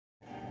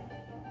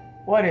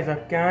What is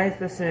up, guys?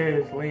 This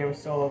is Liam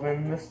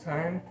Sullivan. This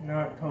time,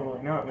 not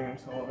Liam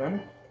Sullivan.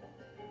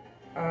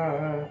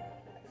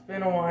 It's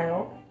been a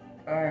while.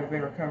 I've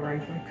been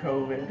recovering from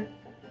COVID.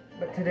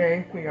 But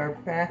today, we are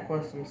back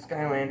with some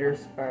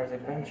Skylanders Spyro's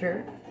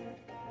Adventure.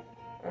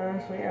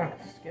 So yeah,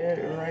 let's get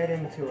right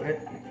into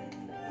it.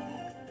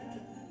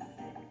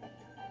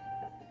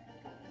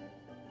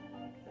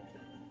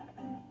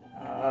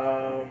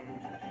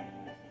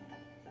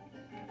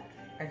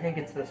 I think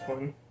it's this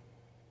one.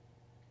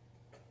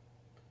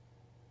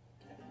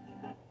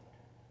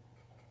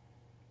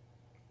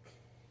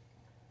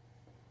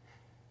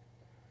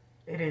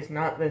 It is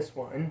not this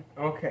one.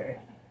 Okay.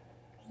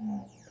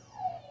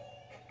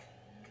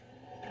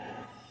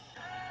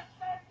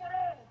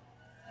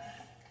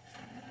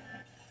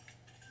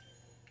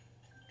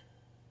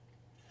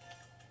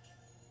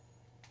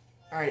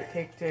 Alright,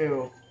 take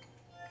two.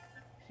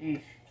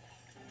 Sheesh.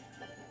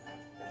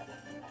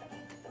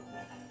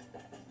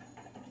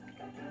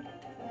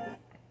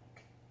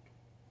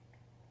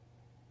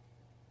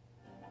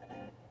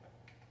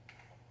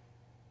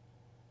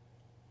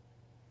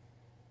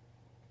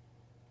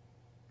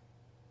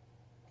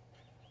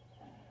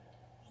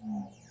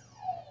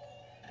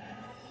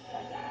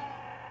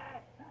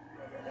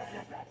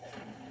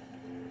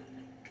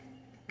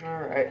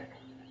 Alright.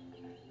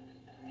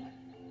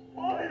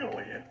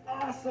 Finally, an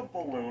awesome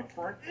balloon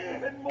for an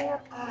even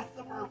more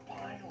awesomer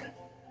pilot.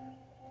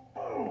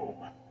 Boom!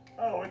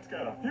 Oh, it's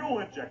got a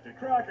fuel-injected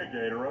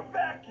crocagator, a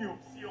vacuum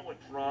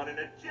sealotron, and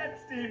a jet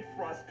steam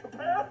thrust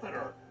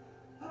capacitor.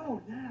 Oh,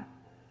 yeah.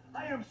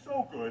 I am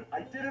so good,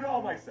 I did it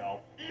all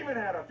myself, even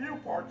had a few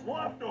parts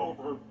left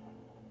over.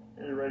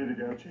 Are you ready to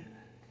go, Chief?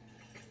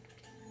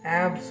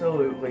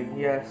 Absolutely,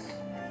 yes.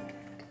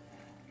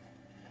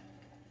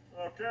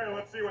 Okay,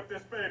 let's see what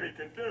this baby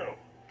can do.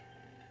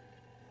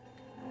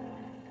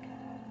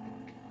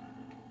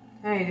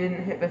 Hey, you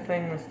didn't hit the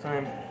thing this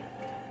time.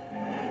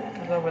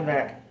 What's up with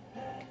that?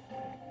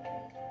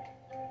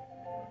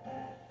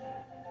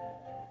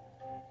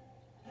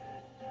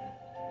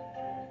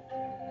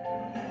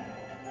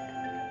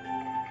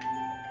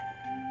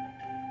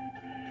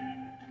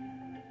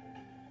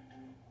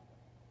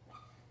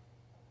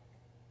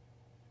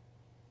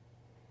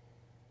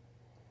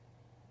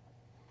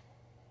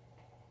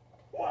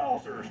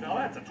 Wowzers, now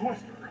that's a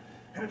twister.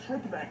 And it's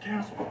ripping that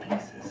castle to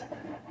pieces.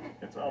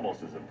 It's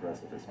almost as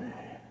impressive as me.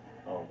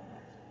 Almost.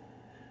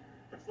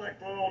 Looks like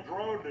the little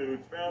drone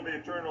dudes found the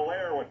eternal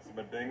air with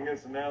some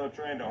dingus, and now they're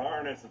trying to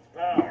harness its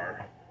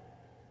power.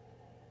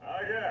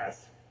 I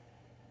guess.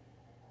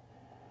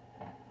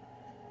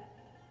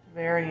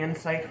 Very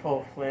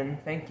insightful, Flynn.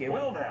 Thank you.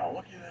 Well now,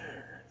 looky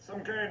there. It's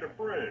some kind of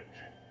bridge.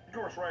 Of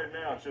course, right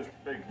now it's just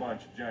a big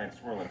bunch of giant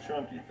swirling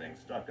chunky things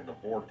stuck in the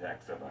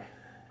vortex of a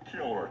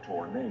killer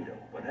tornado.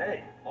 But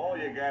hey, all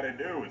you gotta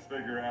do is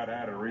figure out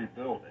how to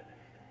rebuild it.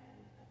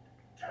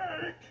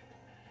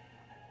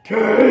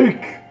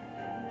 Cake!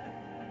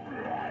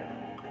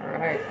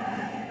 Alright.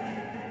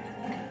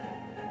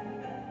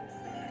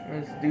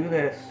 Let's do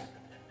this.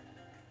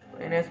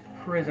 And it's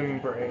Prism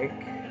Break.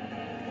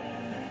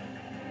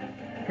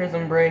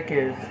 Prism Break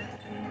is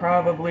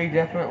probably,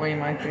 definitely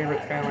my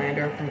favorite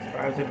Skylander from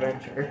Spyro's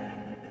Adventure.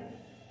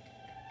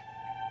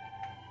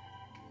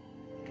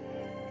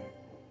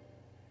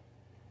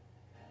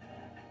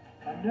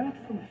 A note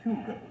from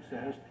Hugo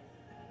says,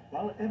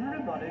 while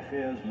everybody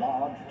fears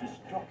large,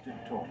 destructive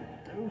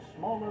tornadoes,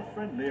 smaller,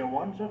 friendlier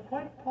ones are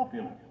quite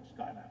popular in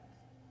Skylanders.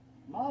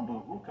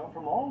 Mabu come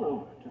from all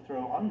over to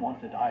throw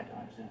unwanted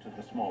items into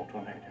the small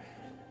tornadoes.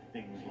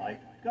 Things like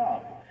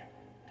garbage,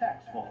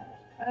 tax forms,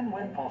 and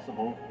when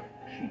possible,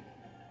 sheep.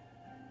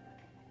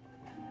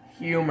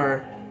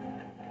 Humor.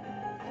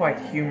 Quite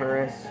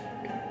humorous.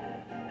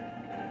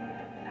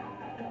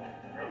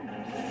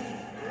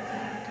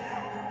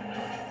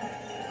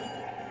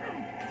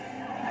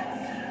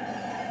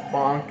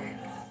 Bonk.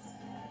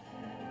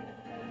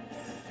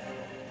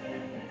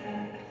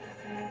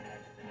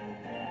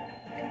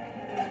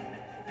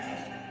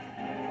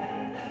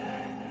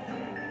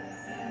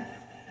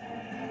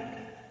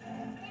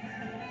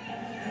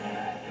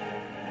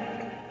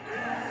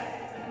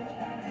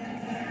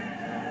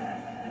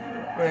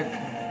 Let's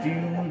do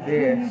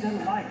this. You need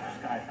a life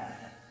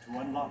Skylander to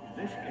unlock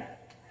this gate.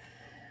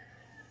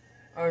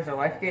 Oh, there's a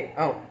life gate?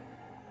 Oh.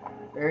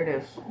 There it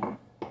is.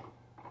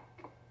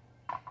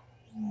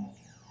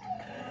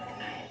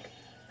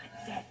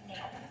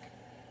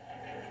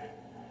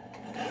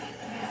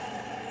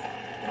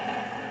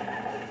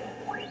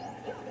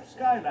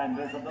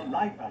 Skylanders of the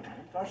life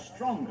element are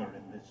stronger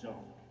in this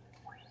zone.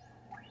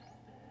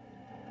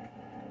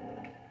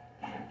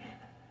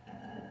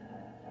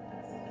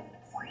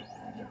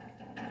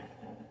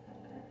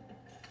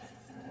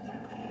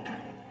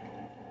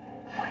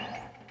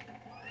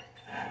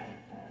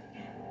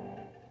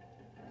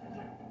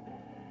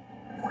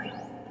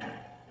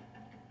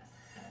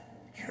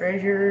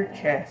 Treasure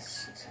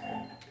chest.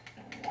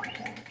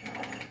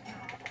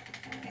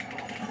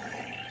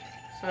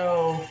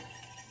 So,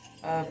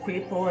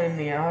 people in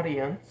the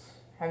audience,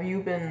 have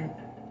you been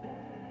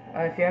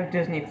If you have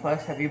Disney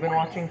Plus, have you been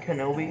watching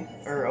Kenobi,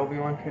 or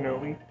Obi-Wan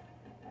Kenobi?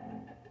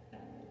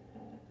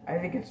 I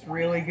think it's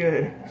really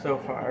good so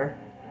far.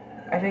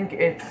 I think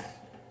it's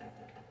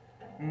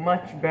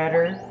much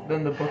better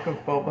than the Book of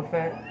Boba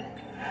Fett,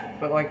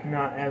 but like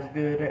not as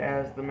good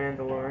as The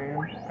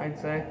Mandalorian, I'd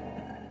say.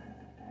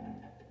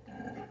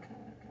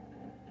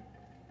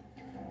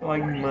 But,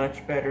 like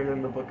much better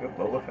than the Book of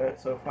Boba Fett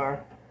so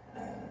far.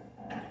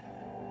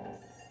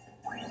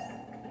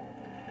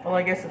 Well,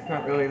 I guess it's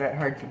not really that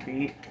hard to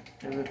beat,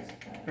 because it's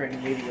pretty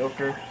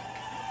mediocre.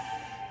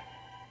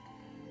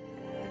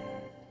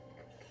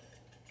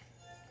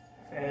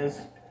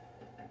 Fez.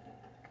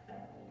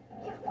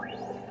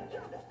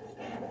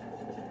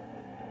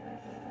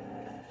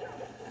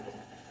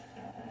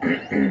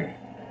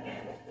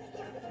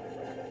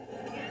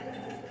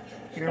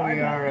 Here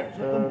we are at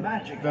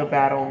the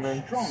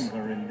battlements.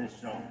 Stronger in this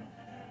zone.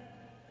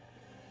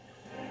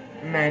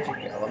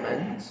 Magic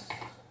elements.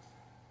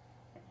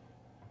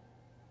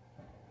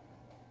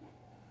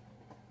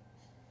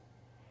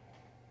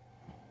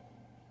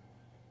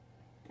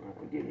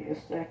 Give me a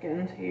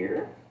second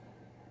here.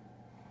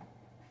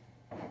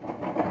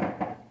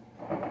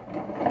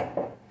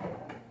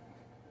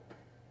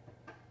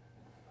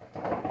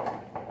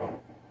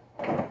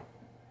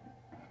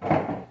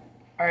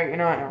 Alright, you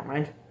know what? Never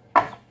mind.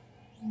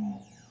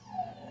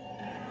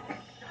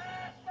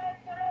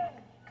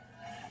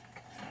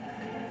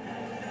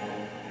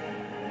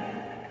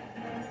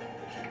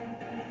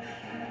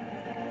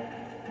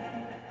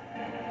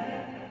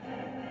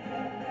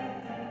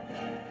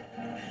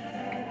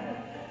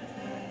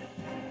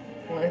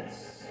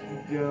 Let's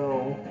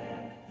go.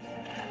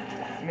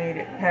 Made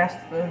it past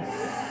the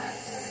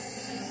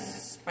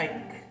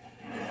spike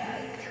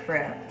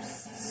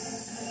traps.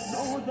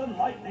 Lower the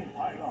lightning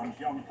pylons,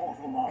 young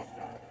portal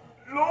master.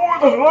 Lower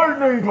the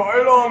lightning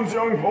pylons,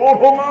 young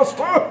portal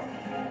master!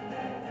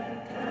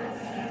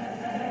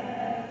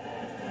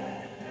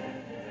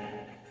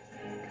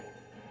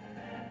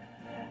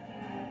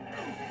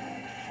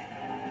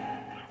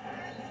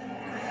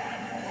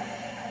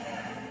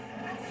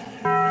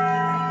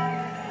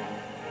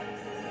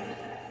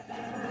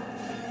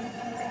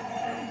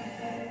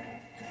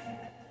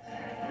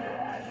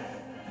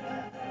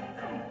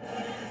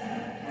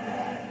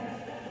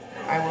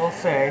 I will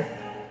say,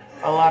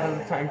 a lot of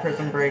the time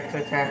Prison Break's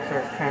attacks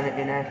are kind of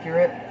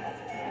inaccurate,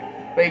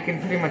 but you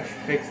can pretty much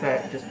fix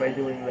that just by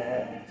doing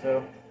that,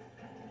 so.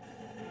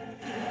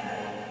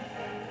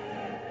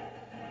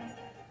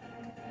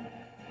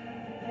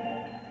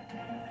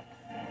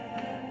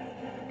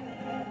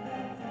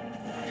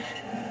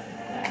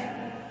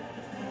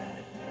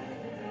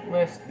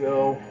 Let's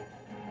go.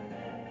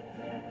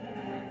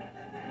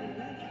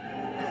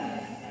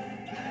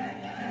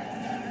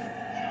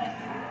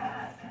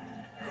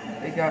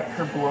 They got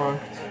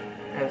kerblonked,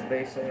 as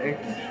they say,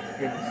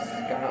 in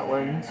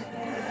Scotland.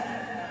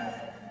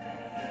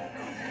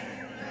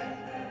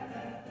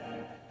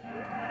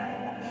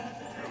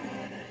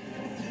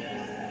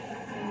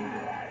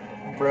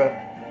 Bruh.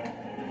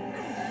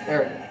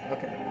 There we go,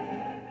 okay.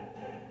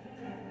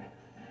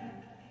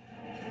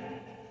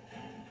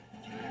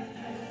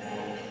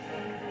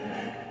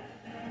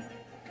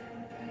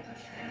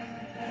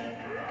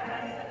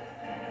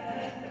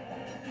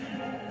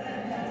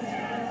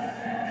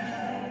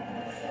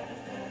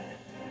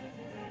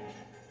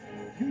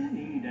 You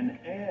need an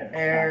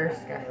Air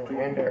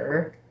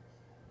Skylander.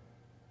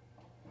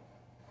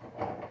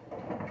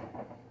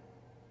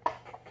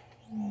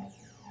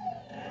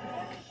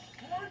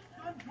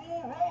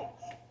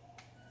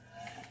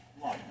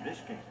 Well, in this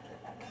case,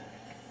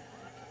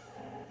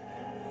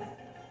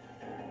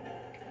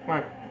 Come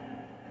on.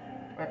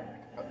 What?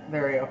 Oh,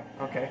 there we go.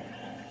 Okay.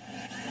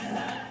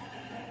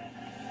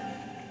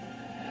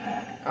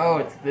 Oh,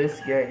 it's this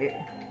gate.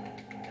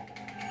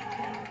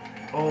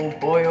 Oh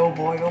boy, oh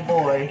boy, oh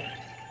boy.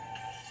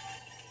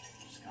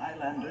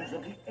 Skylanders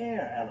of the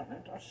air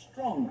element are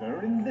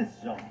stronger in this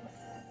zone.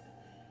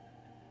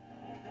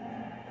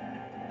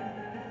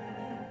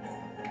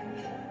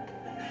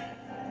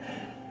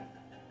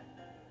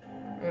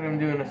 Look at him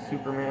doing a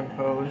Superman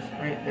pose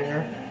right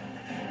there.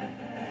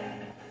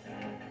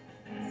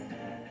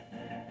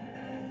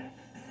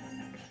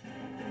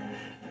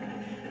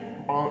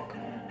 Bonk.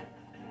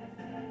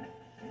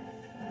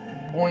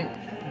 Boink,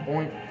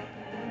 boink.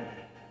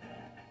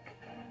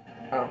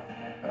 Oh,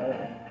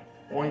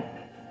 boink.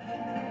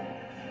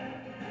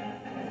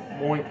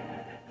 Boink.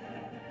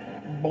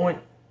 Boink.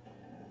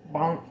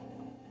 Bonk.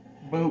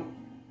 Boop.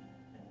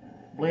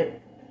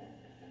 Blip.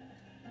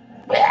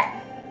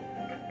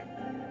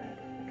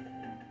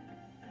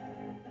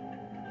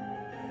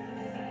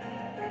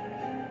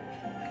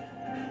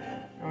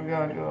 We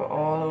gotta go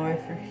all the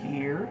way through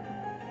here.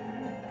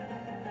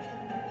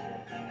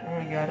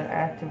 And we gotta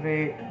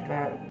activate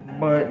that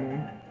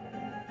button.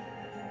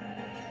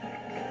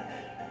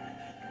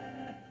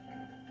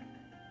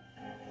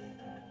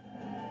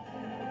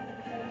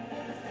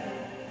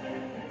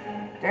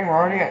 Dang, we're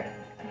already at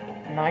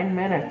 9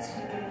 minutes.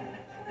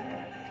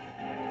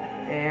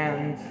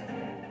 And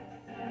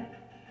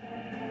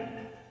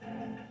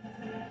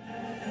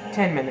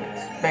 10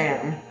 minutes.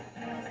 Bam.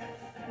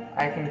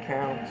 I can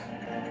count.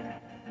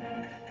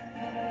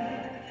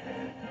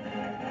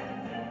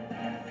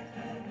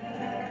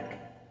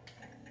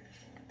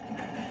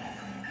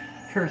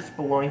 Curse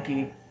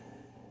Spelunky.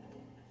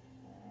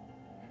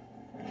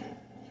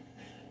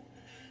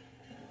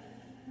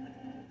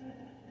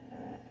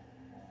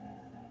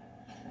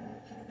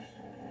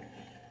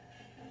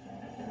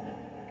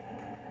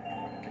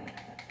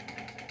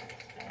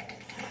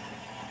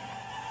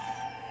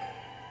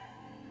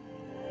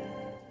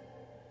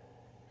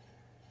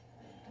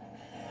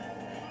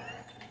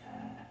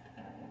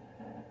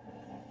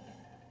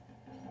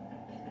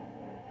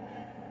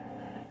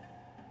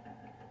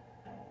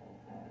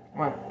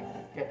 Come on.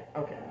 Get,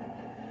 okay.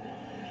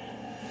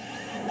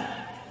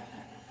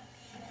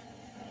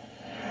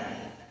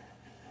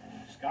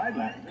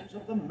 Skylanders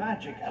of the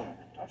magic element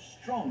are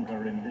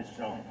stronger in this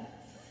zone.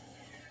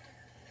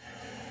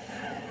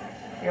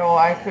 Yo,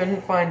 I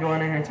couldn't find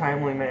one in a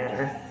timely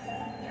manner.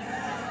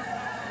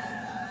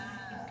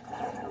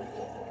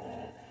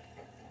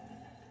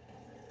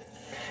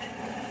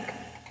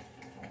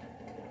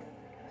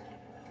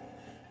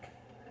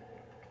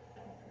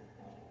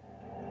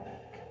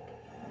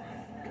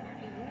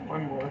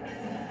 One more.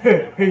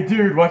 Hey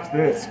dude, watch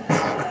this.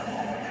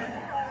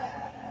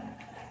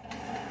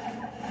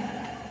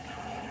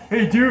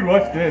 Hey dude,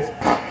 watch this.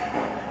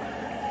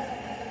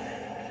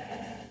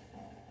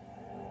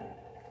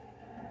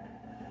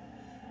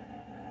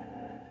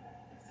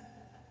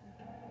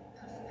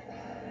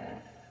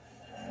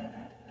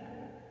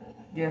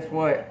 Guess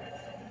what?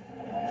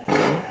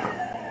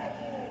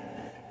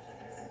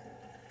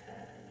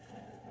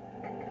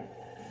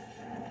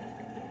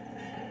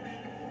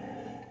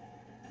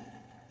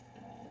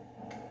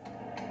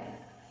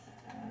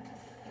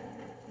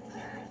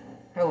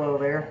 Hello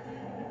there.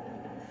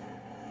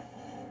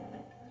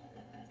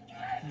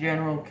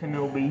 General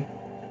Kenobi.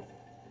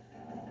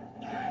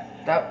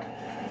 That...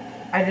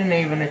 I didn't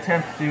even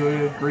attempt to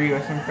do a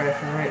Grievous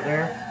impression right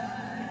there.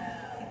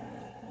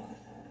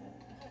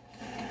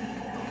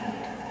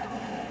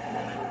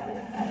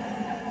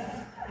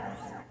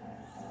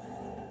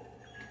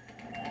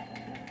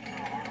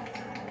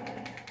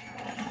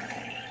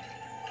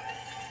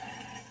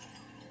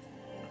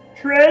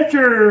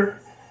 Treasure!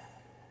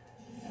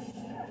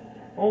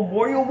 Oh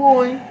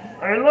boy,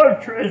 I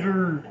love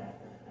treasure!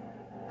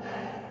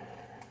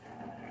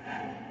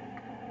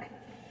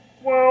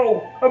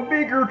 Whoa, a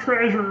bigger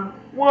treasure!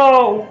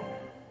 Whoa!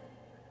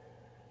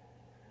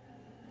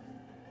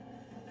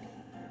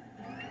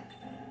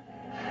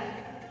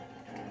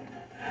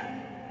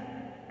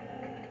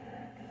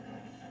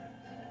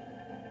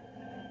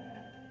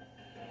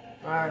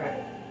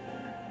 Alright.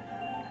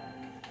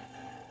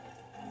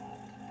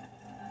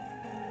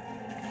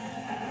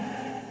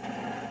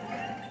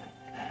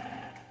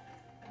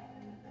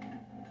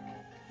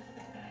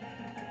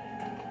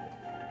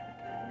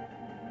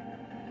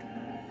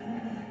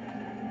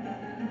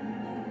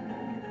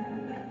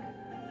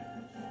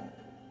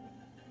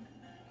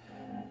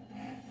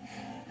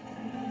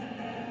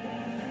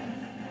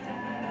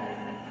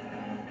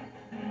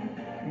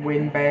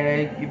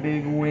 Windbag, you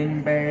big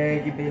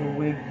windbag, you big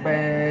wig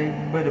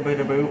bag,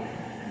 boo.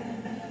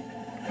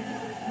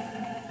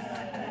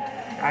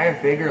 I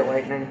have bigger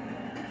lightning.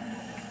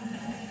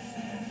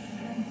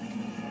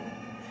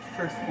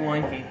 First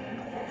Spelunky.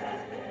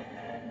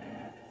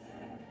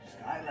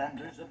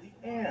 Skylanders of the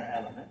air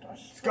element are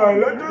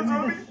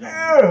Skylanders of the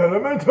air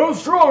element are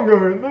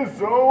stronger in this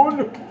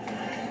zone.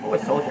 Oh, a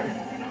soldier.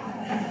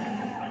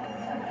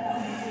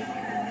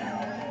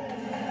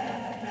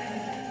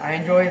 I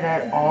enjoy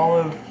that all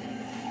of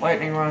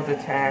Lightning Rod's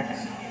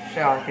attacks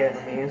shock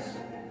enemies.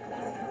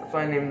 So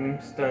I named them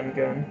Stun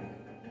Gun.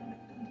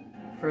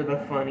 For the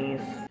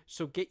funnies.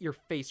 So get your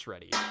face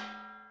ready.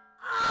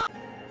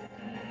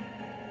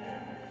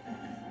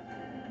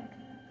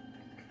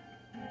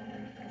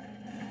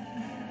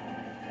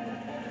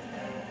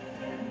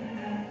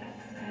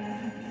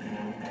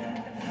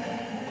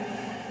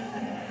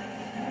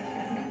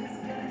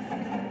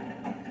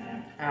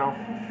 Ow.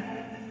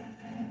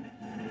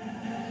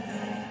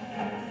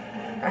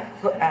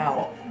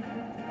 Ow.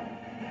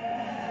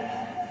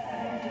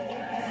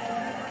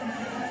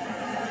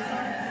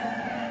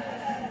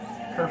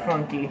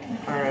 Funky.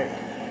 Alright.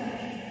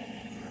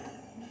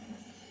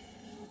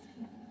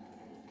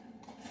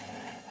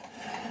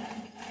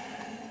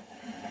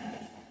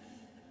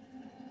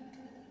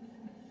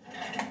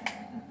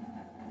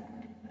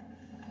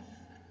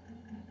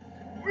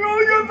 We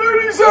only got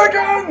 30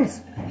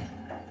 seconds!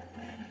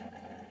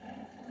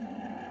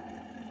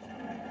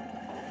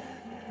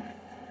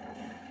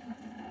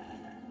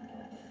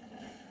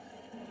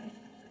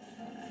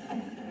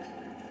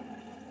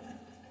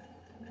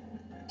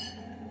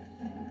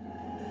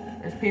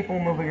 There's people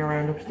moving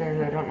around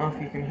upstairs. I don't know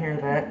if you can hear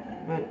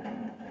that, but...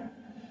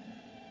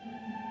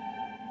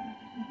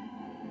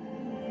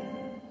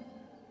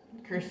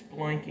 Curse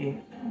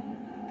Spelunky.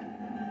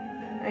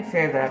 I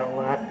say that a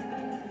lot.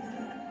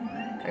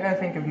 I gotta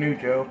think of new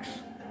jokes.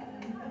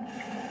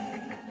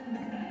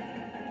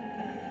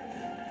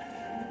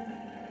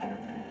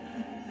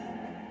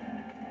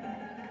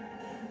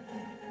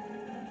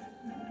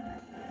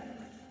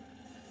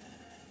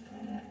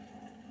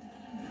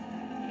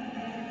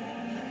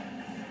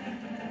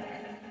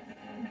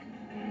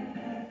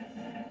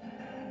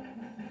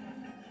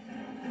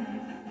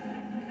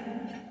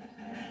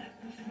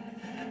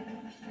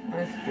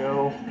 Let's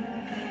go.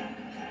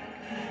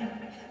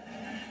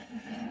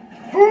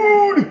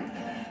 Food!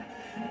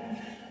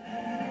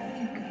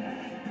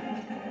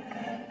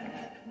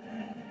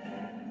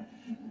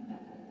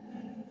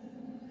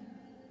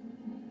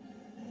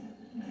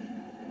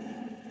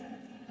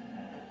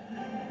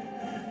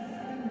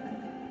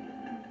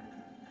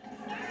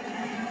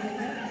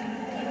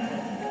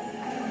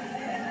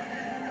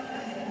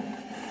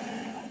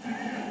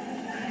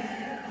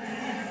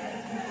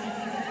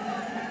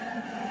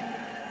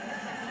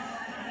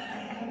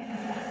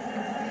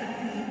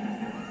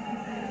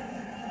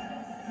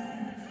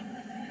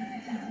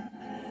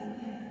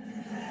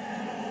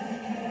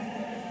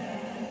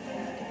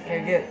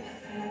 Yeah, get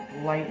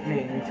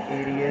lightning,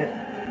 idiot.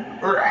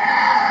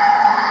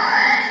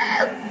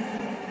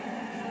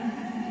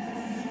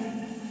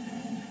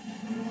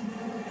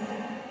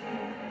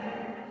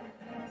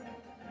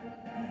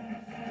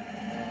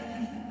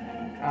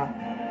 Ah.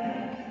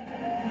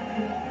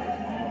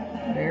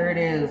 There it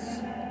is.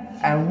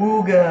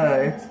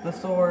 Awooga! It's the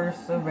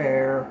source of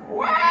air.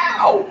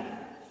 Wow!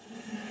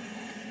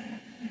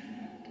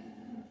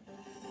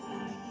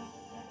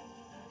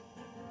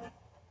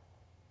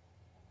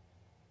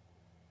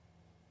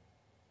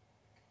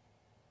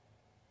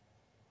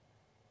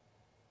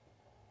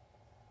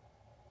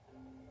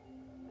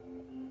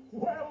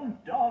 Well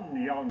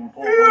done, young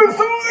Paul. Ew,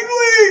 so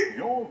ugly!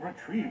 Your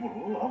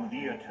retrieval of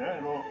the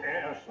eternal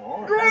air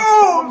source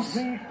Gross! has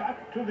brought me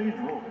back to these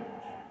ruins.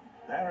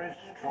 There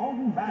is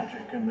strong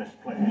magic in this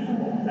place,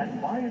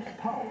 and by its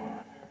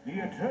power, the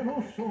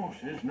eternal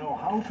sources know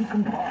how to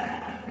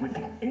combine with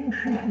the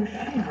ancient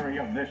machinery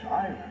of this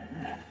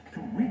island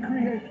to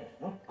recreate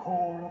the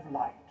core of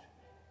light.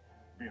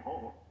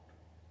 Behold.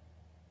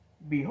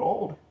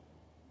 Behold.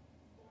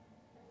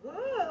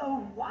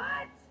 Ooh,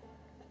 what?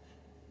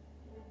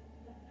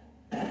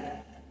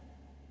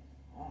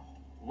 Oh,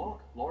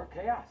 look, Lord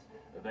Chaos.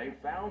 They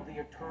found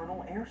the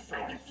eternal air I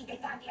source. can see they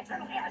found the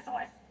eternal air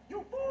source.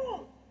 You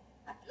fool!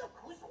 But look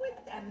who's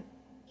with them.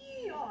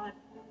 Eon.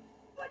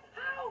 But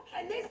how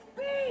can this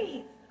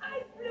be?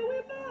 I blew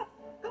him up.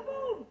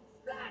 Kaboom!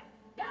 Splat!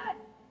 Done.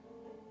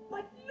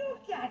 But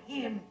look at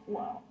him.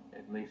 Well,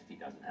 at least he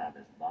doesn't have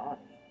his body.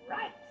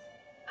 Right.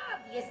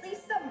 Obviously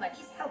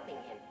somebody's helping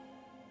him.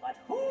 But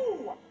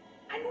who?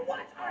 And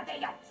what are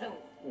they up to?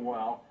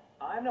 Well,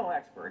 I'm no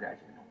expert, as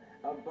you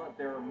know, but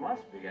there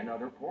must be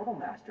another portal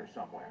master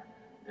somewhere.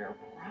 They're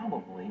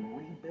probably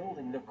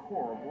rebuilding the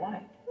core of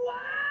light.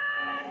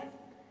 What?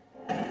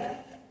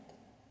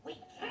 We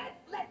can't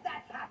let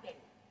that happen.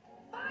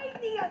 Find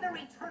the other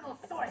eternal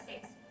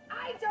sources.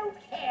 I don't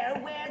care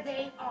where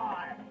they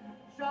are.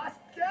 Just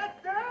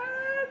get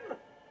them!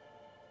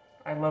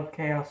 I love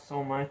chaos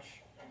so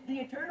much. The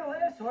eternal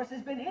air source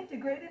has been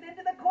integrated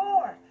into the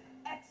core.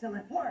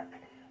 Excellent work.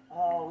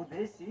 Oh,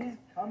 this is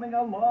coming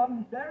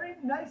along very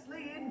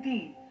nicely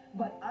indeed.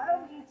 But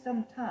I'll need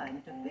some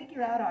time to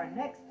figure out our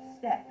next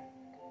step.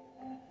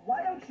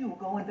 Why don't you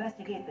go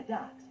investigate the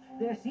docks?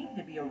 There seems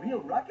to be a real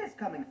ruckus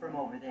coming from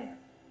over there.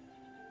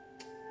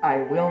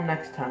 I will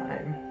next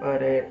time,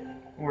 but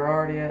we're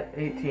already at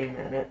 18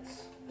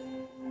 minutes.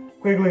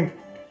 Quigley.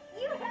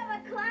 You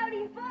have a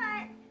cloudy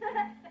butt.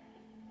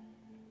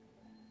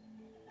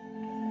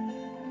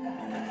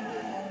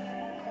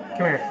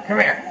 Come here, come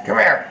here, come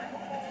here!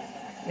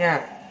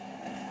 Yeah.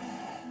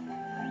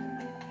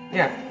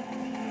 Yeah.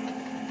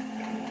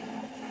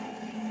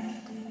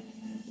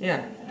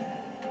 Yeah.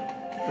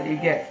 What do you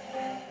get?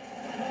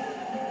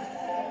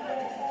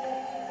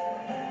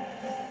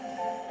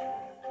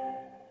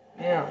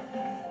 Yeah.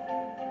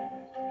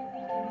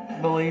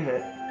 Believe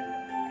it.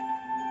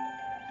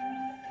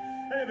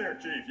 Hey there,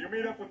 Chief. You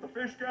meet up with the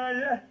fish guy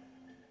yet?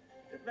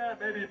 If not,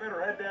 maybe you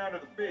better head down to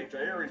the beach. I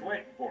hear he's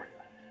waiting for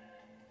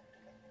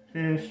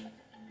you. Fish.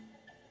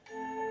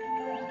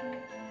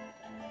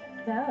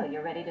 So,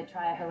 you're ready to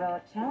try a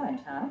heroic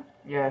challenge, huh?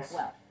 Yes.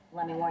 Well,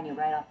 let me warn you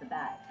right off the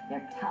bat.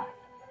 They're tough,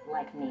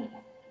 like me.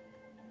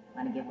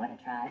 Want to give one a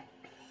try?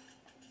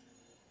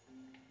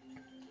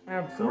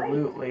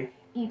 Absolutely.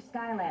 Each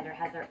Skylander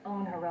has their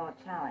own heroic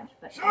challenge,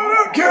 but Shut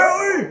up,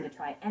 Kelly! to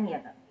try any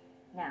of them.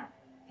 Now,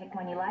 pick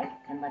one you like,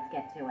 and let's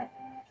get to it.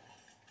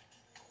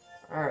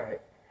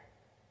 Alright.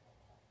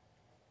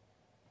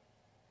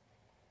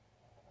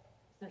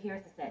 So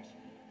here's the sitch.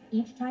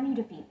 Each time you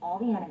defeat all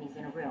the enemies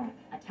in a room,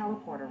 a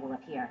teleporter will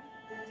appear.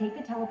 Take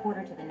the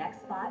teleporter to the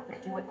next spot,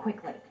 but do it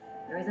quickly.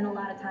 There isn't a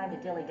lot of time to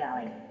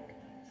dilly-dally.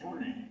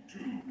 3, 2,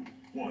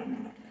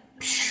 1.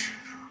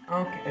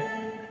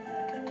 Okay.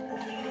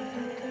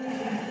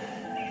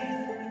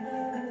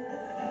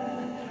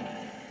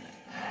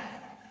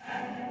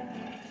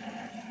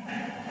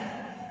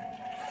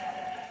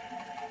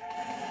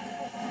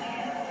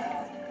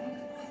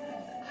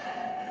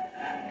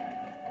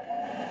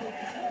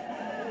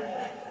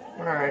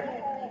 Alright.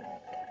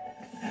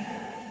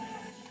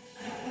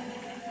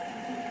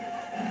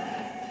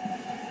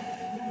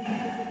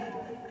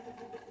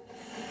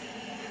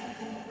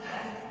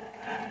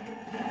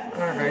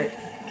 Alright.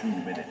 2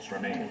 minutes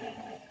remaining.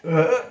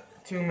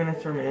 2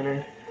 minutes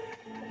remaining.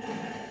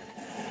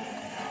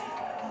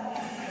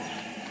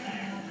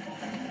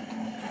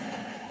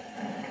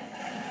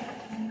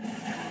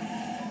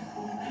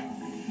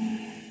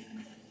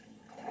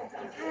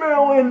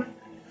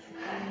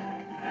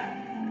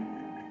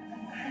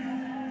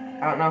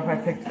 I don't know if I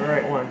picked the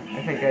right one.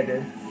 I think I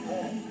did.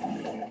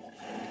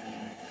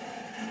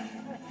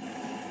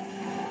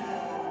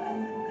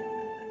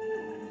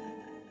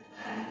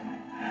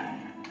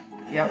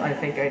 Yep, I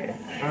think I did.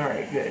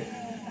 Alright, good.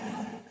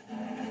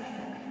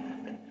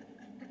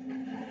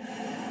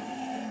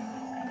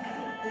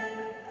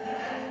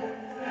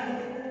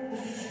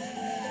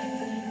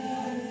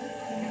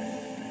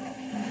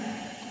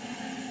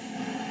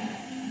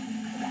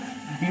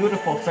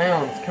 Beautiful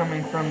sounds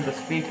coming from the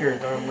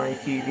speakers on my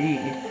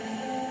TV.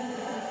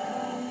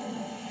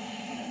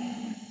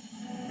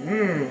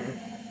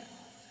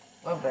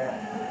 Love that.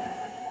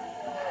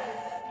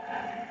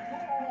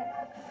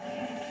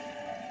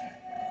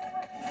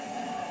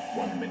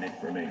 One minute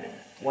remaining.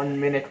 1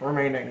 minute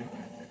remaining.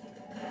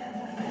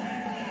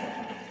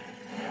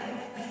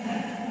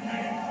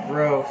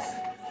 Gross.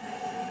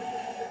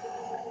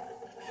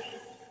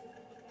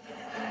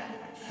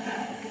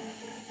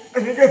 I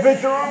think I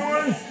picked the wrong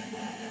one!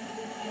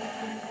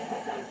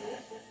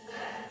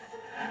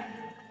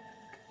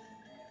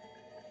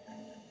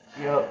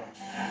 Yup.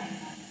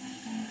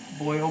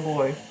 Boy, oh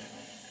boy.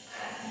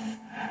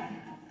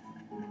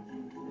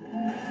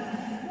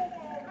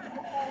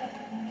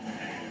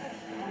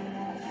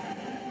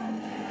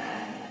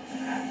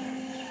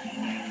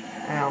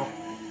 Ow.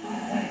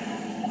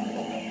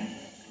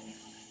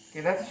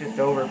 Okay, that's just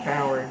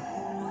overpowered.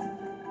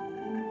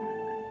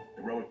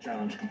 Heroic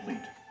challenge complete.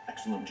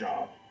 Excellent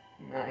job.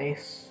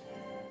 Nice.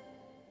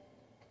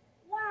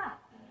 Wow.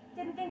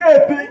 Didn't think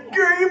Epic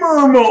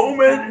gamer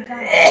moment!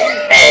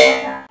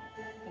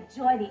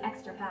 Enjoy the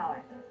extra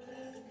power.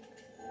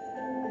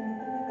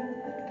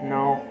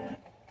 No.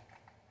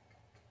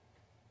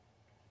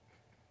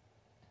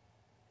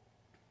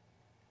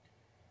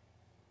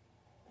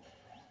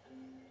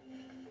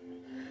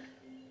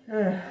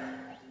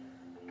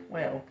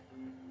 Well,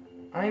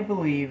 I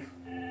believe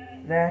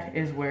that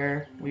is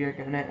where we are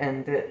gonna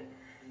end it.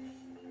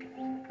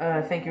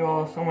 Thank you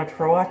all so much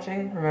for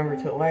watching.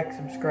 Remember to like,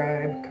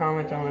 subscribe,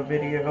 comment on the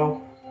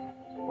video.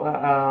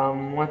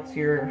 What's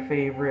your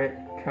favorite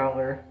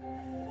color?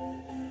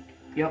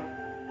 Yep.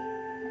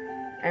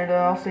 And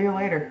I'll see you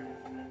later.